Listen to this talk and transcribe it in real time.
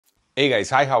Hey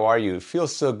guys, hi, how are you? It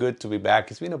feels so good to be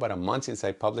back. It's been about a month since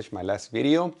I published my last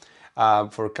video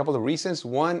for a couple of reasons.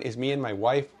 One is me and my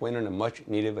wife went on a much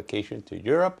needed vacation to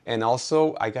Europe, and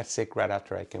also I got sick right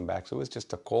after I came back. So it was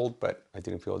just a cold, but I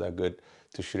didn't feel that good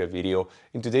to shoot a video.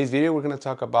 In today's video, we're going to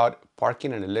talk about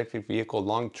parking an electric vehicle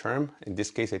long term, in this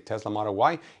case a Tesla Model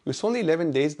Y. It was only 11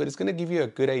 days, but it's going to give you a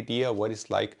good idea of what it's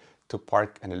like to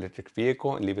park an electric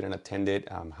vehicle and leave it unattended,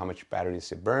 how much battery does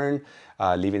it burn,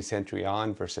 leaving Sentry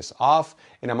on versus off.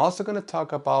 And I'm also gonna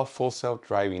talk about full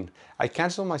self-driving. I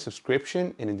canceled my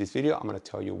subscription, and in this video, I'm gonna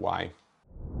tell you why.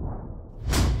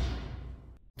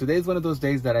 Today is one of those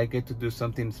days that I get to do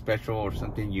something special or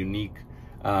something unique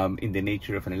in the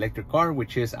nature of an electric car,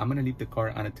 which is I'm gonna leave the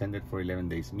car unattended for 11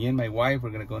 days. Me and my wife,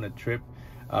 we're gonna go on a trip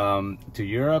to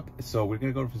Europe. So we're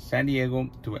gonna go from San Diego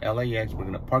to LAX. We're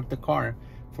gonna park the car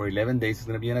for 11 days. It's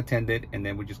going to be unattended, and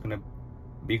then we're just going to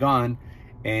be gone.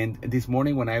 And this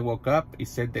morning when I woke up, it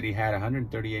said that it had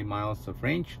 138 miles of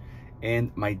range,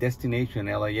 and my destination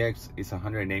LAX is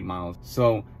 108 miles.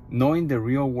 So knowing the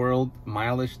real world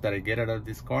mileage that I get out of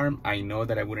this car, I know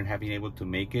that I wouldn't have been able to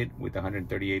make it with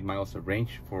 138 miles of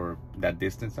range for that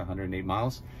distance, 108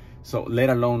 miles. So let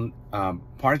alone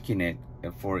parking it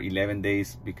for 11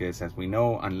 days, because as we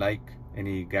know, unlike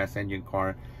any gas engine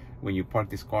car, when you park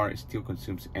this car, it still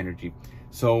consumes energy.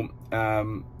 So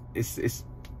this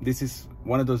is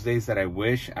one of those days that I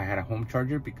wish I had a home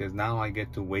charger, because now I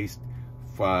get to waste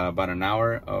about an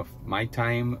hour of my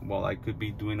time while I could be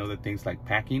doing other things like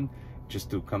packing, just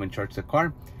to come and charge the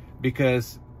car,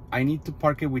 because I need to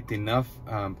park it with enough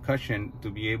cushion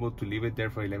to be able to leave it there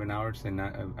for 11 hours and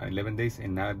 11 days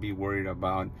and not be worried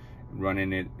about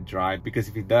running it dry, because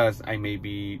if it does, I may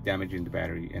be damaging the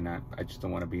battery, and I just don't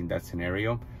want to be in that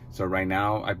scenario. So right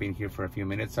now I've been here for a few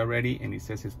minutes already, and it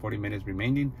says it's 40 minutes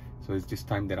remaining, so it's just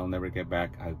time that I'll never get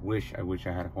back. I wish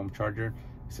I had a home charger.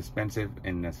 It's expensive,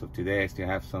 and as of today I still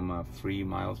have some free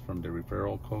miles from the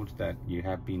referral codes that you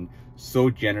have been so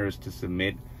generous to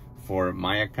submit for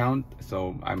my account.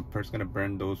 So I'm first gonna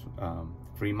burn those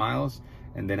free miles,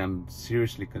 and then I'm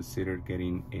seriously considered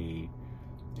getting a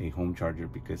home charger,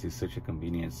 because it's such a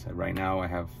convenience. Right now I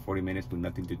have 40 minutes with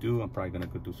nothing to do. I'm probably gonna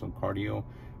go do some cardio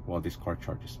while this car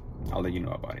charges. I'll let you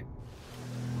know about it.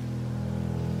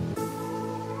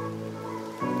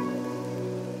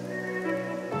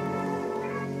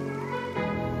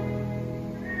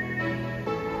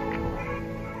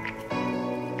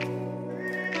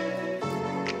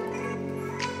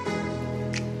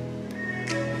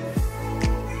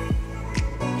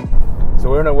 So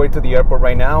we're on our way to the airport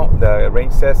right now. The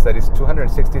range says that it's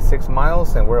 266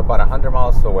 miles, and we're about 100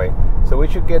 miles away. So we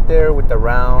should get there with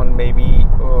around maybe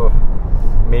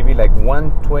like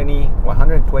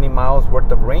 120 miles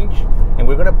worth of range, and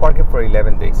we're gonna park it for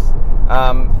 11 days.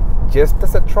 Just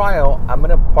as a trial, I'm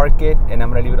gonna park it and I'm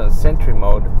gonna leave it on Sentry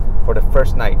mode for the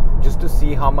first night, just to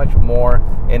see how much more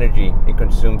energy it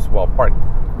consumes while parked.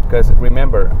 Because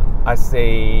remember, as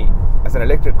an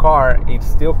electric car, it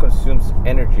still consumes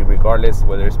energy regardless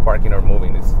whether it's parking or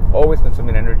moving. It's always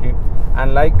consuming energy,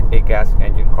 unlike a gas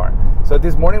engine car. So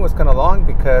this morning was kind of long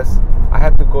because I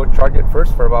had to go charge it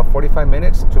first for about 45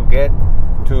 minutes to get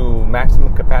to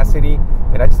maximum capacity,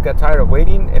 and I just got tired of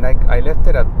waiting, and I left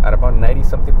it at about 90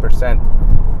 something percent.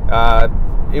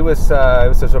 It was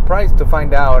a surprise to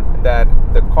find out that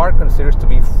the car considers to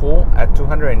be full at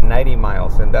 290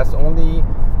 miles, and that's only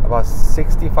about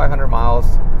 6,500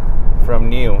 miles from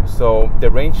new. So the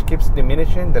range keeps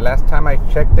diminishing. The last time I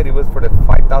checked it was for the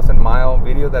 5,000 mile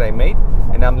video that I made,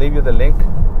 and I'm leaving you the link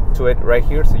to it right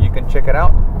here so you can check it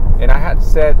out. And I had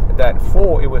said that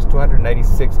full it was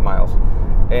 296 miles,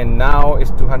 and now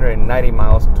it's 290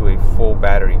 miles to a full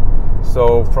battery.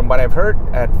 So from what I've heard,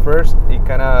 at first it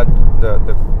kind of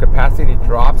the capacity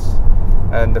drops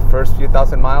in the first few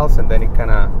thousand miles, and then it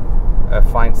kind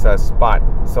of finds a spot.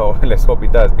 So let's hope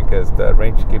it does, because the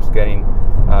range keeps getting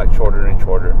shorter and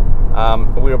shorter.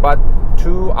 We're about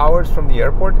 2 hours from the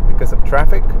airport because of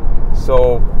traffic,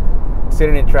 so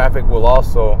sitting in traffic will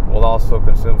also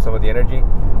consume some of the energy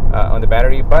on the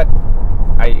battery. But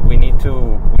we need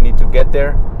to get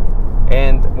there,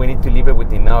 and we need to leave it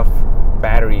with enough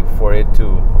battery for it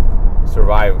to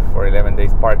survive for 11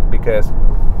 days parked, because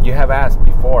you have asked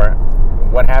before,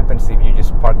 what happens if you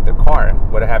just park the car?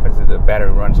 What happens if the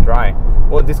battery runs dry?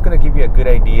 Well, this is going to give you a good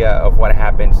idea of what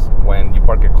happens when you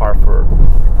park a car for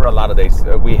a lot of days.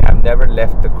 We have never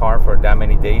left the car for that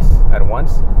many days at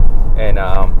once, and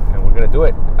we're going to do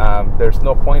it. There's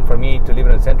no point for me to leave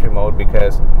it in Sentry mode,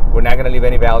 because we're not going to leave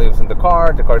any valuables in the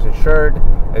car. The car is insured.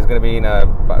 It's going to be in a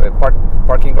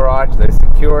parking garage that is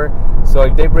secure. So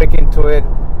if they break into it,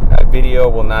 a video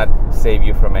will not save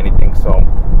you from anything. So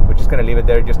we're just gonna leave it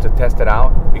there just to test it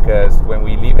out, because when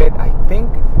we leave it, I think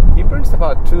it burns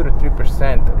about 2 to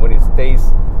 3% when it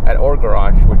stays at our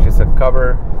garage, which is a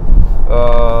cover.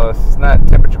 It's not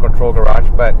temperature control garage,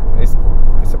 but it's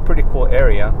a pretty cool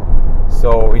area,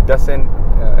 so it doesn't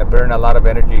burn a lot of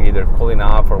energy either cooling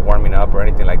off or warming up or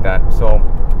anything like that. So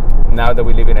now that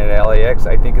we live in LAX,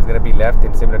 I think it's going to be left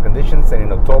in similar conditions. And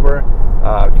in October,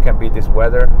 you can beat this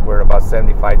weather. We're about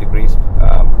 75 degrees.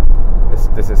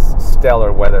 This is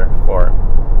stellar weather for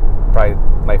probably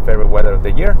my favorite weather of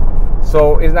the year.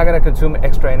 So it's not going to consume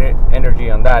extra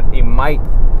energy on that. It might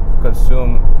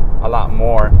consume a lot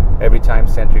more every time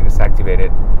Sentry is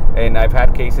activated. And I've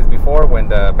had cases before when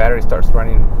the battery starts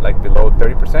running like below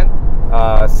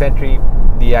 30%, Sentry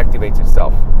deactivates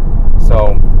itself.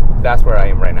 So that's where I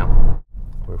am right now.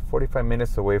 We're 45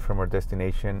 minutes away from our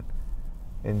destination,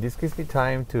 and this gives me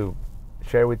time to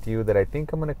share with you that I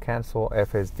think I'm going to cancel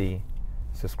FSD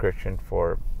subscription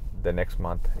for the next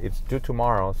month. It's due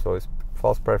tomorrow, so it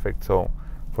falls perfect. So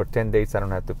for 10 days I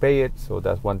don't have to pay it, so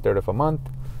that's 1/3 of a month,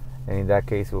 and in that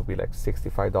case it will be like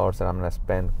 $65 that I'm going to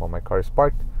spend while my car is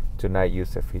parked to not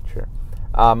use the feature.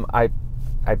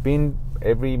 I've been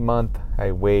every month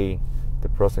I weigh the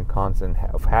pros and cons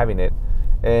of having it,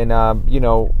 and you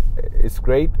know, it's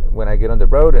great when I get on the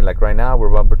road, and like right now we're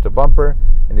bumper to bumper,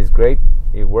 and it's great,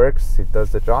 it works, it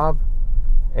does the job,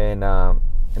 and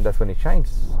that's when it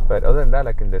shines. But other than that,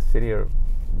 like in the city,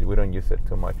 we don't use it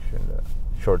too much in the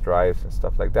short drives and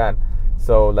stuff like that.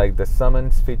 So like the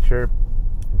summons feature,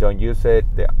 don't use it.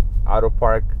 The auto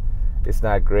park, it's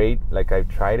not great. Like I've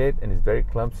tried it and it's very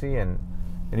clumsy, and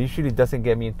usually doesn't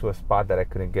get me into a spot that I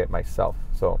couldn't get myself.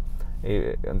 So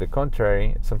on the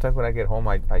contrary, sometimes when I get home,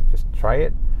 I just try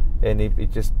it, and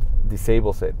it just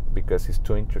disables it because it's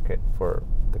too intricate for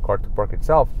the car to park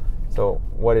itself. So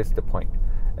what is the point?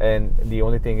 And the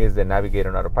only thing is the navigate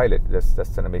on autopilot.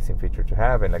 That's an amazing feature to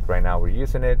have, and like right now we're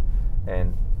using it,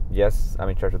 and yes, I'm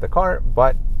in charge of the car,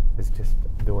 but it's just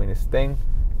doing its thing,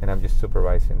 and I'm just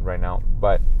supervising right now.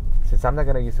 But since I'm not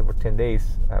going to use it for 10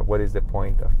 days, what is the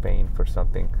point of paying for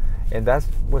something? And that's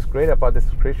what's great about the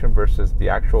subscription versus the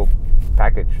actual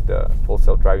package, the full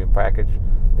self-driving package,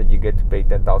 that you get to pay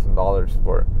 $10,000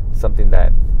 for something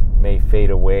that may fade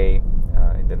away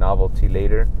in the novelty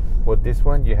later. With this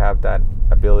one, you have that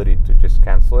ability to just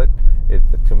cancel it.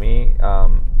 To me,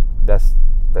 that's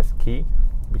key,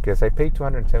 because I pay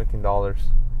 $217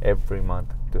 every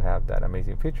month to have that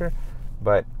amazing feature.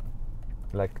 But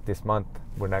like this month,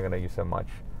 we're not going to use it much,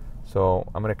 so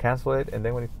I'm going to cancel it, and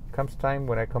then when it comes time,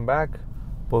 when I come back,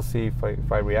 we'll see if I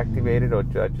reactivate it or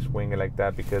just wing it like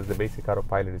that, because the basic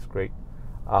autopilot is great.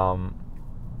 And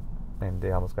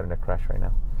they almost got in a crash right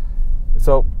now,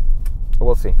 so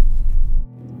we'll see.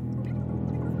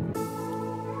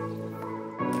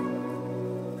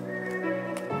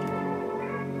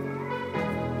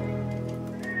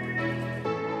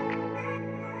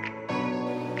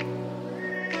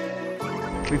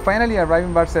 We finally arrived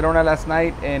in Barcelona last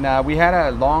night, and we had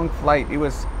a long flight. It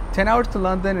was 10 hours to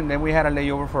London, and then we had a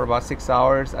layover for about 6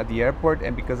 hours at the airport,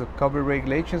 and because of COVID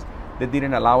regulations, they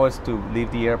didn't allow us to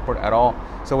leave the airport at all.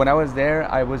 So when I was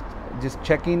there, I was just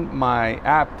checking my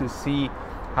app to see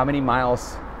how many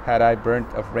miles had I burnt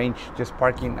of range just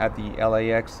parking at the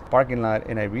LAX parking lot,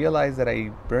 and I realized that I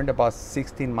burned about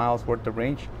 16 miles worth of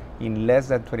range in less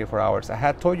than 24 hours. I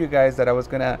had told you guys that I was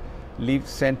gonna leave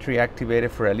Sentry activated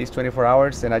for at least 24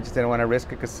 hours, and I just didn't want to risk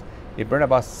it because it burned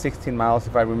about 16 miles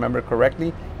if I remember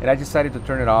correctly, and I decided to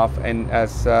turn it off. And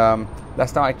as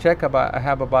last time I checked, I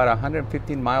have about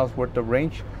 115 miles worth of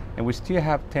range, and we still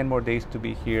have 10 more days to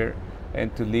be here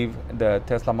and to leave the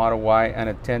Tesla Model Y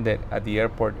unattended at the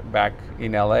airport back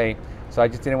in LA. So I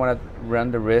just didn't want to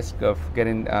run the risk of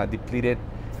getting depleted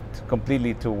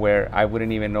completely to where I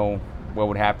wouldn't even know what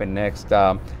would happen next.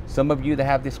 Some of you that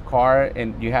have this car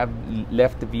and you have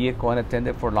left the vehicle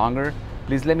unattended for longer,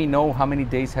 please let me know how many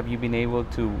days have you been able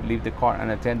to leave the car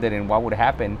unattended and what would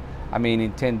happen. I mean,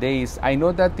 in 10 days. I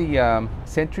know that the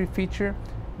Sentry feature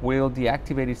will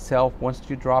deactivate itself once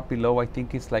you drop below, I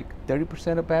think it's like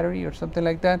 30% of battery or something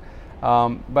like that.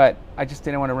 But I just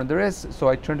didn't want to run the risk, so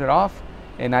I turned it off,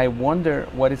 and I wonder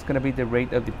what is going to be the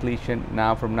rate of depletion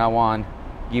now from now on,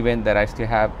 given that I still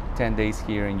have 10 days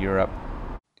here in Europe.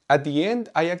 At the end,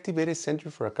 I activated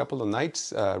Sentry for a couple of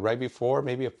nights right before,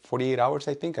 maybe 48 hours,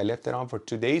 I think. I left it on for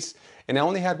 2 days, and I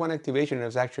only had one activation, and it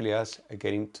was actually us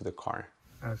getting to the car.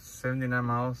 79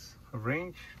 miles of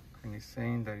range, and it's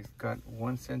saying that it's got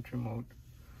one Sentry mode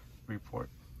report.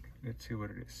 Let's see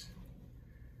what it is.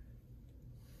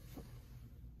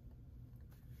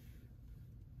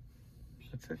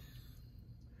 That's it.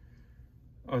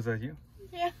 Oh, is that you?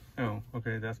 Yeah. Oh,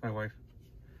 okay, that's my wife.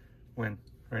 When?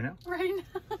 Right now? Right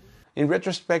now. In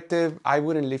retrospective, I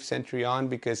wouldn't leave Sentry on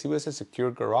because it was a secure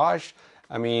garage.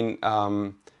 I mean,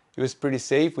 it was pretty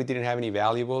safe. We didn't have any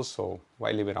valuables, so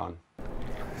why leave it on?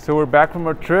 So we're back from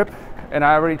our trip, and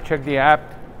I already checked the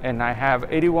app, and I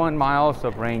have 81 miles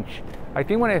of range. I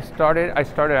think when I started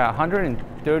at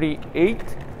 138.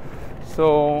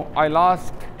 So I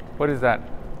lost, what is that?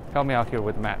 Help me out here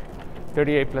with math.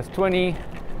 38 plus 20.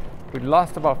 We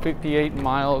lost about 58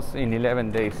 miles in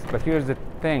 11 days. But here's the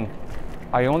thing.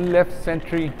 I only left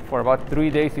Sentry for about 3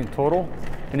 days in total,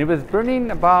 and it was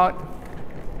burning about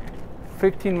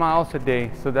 15 miles a day.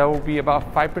 So that will be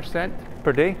about 5%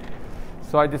 per day.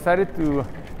 So I decided to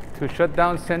shut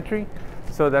down Sentry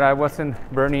so that I wasn't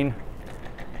burning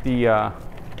the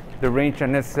range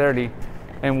unnecessarily.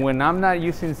 And when I'm not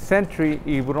using Sentry,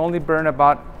 it would only burn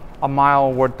about a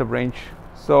mile worth of range.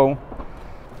 So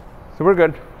we're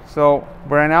good. So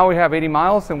right now we have 80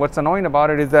 miles, and what's annoying about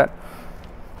it is that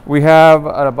we have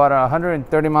about a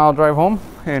 130-mile drive home,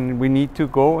 and we need to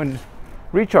go and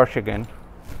recharge again.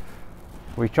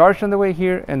 We charge on the way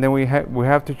here, and then we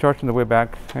have to charge on the way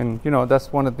back. And you know,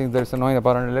 that's one of the things that's annoying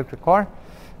about an electric car,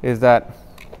 is that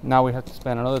now we have to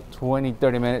spend another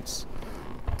 20-30 minutes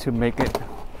to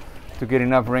get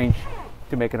enough range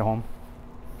to make it home.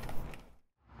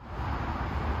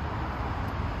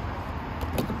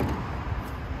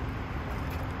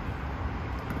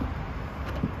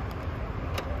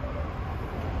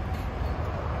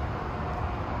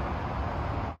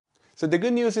 So the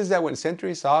good news is that when Sentry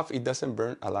is off, it doesn't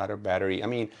burn a lot of battery. I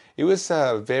mean, it was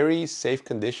very safe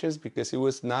conditions because it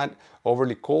was not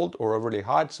overly cold or overly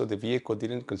hot, so the vehicle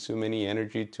didn't consume any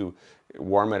energy to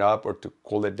warm it up or to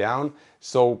cool it down.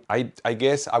 So I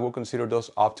guess I will consider those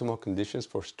optimal conditions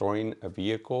for storing a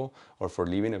vehicle or for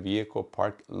leaving a vehicle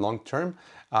parked long term.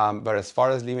 But as far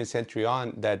as leaving Sentry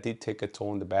on, that did take a toll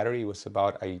on the battery. It was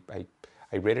about, I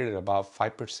rated it about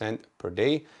 5% per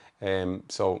day.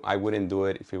 So I wouldn't do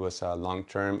it if it was long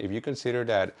term. If you consider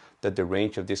that the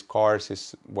range of these cars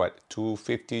is what,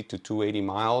 250 to 280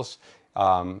 miles,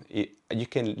 you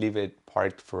can leave it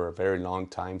parked for a very long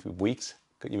time, weeks,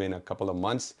 even a couple of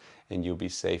months, and you'll be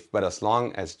safe. But as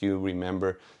long as you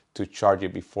remember to charge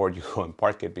it before you go and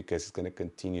park it, because it's going to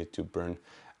continue to burn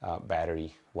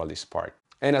battery while it's parked.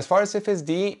 And as far as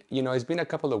FSD, you know, it's been a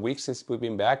couple of weeks since we've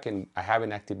been back, and I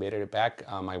haven't activated it back.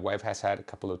 My wife has had a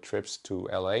couple of trips to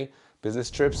LA,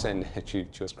 business trips, and she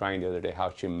was crying the other day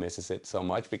how she misses it so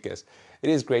much, because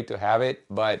it is great to have it,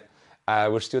 but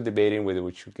we're still debating whether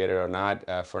we should get it or not.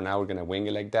 For now, we're gonna wing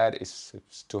it like that. It's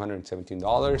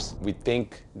 $217. We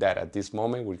think that at this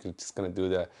moment, we're just gonna do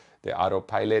the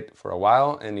autopilot for a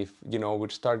while, and if, you know, we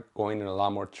start going on a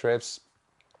lot more trips,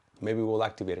 maybe we'll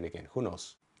activate it again, who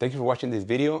knows? Thank you for watching this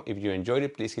video. If you enjoyed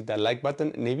it, please hit that like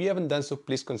button. And if you haven't done so,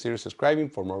 please consider subscribing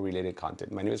for more related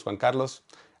content. My name is Juan Carlos.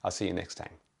 I'll see you next time.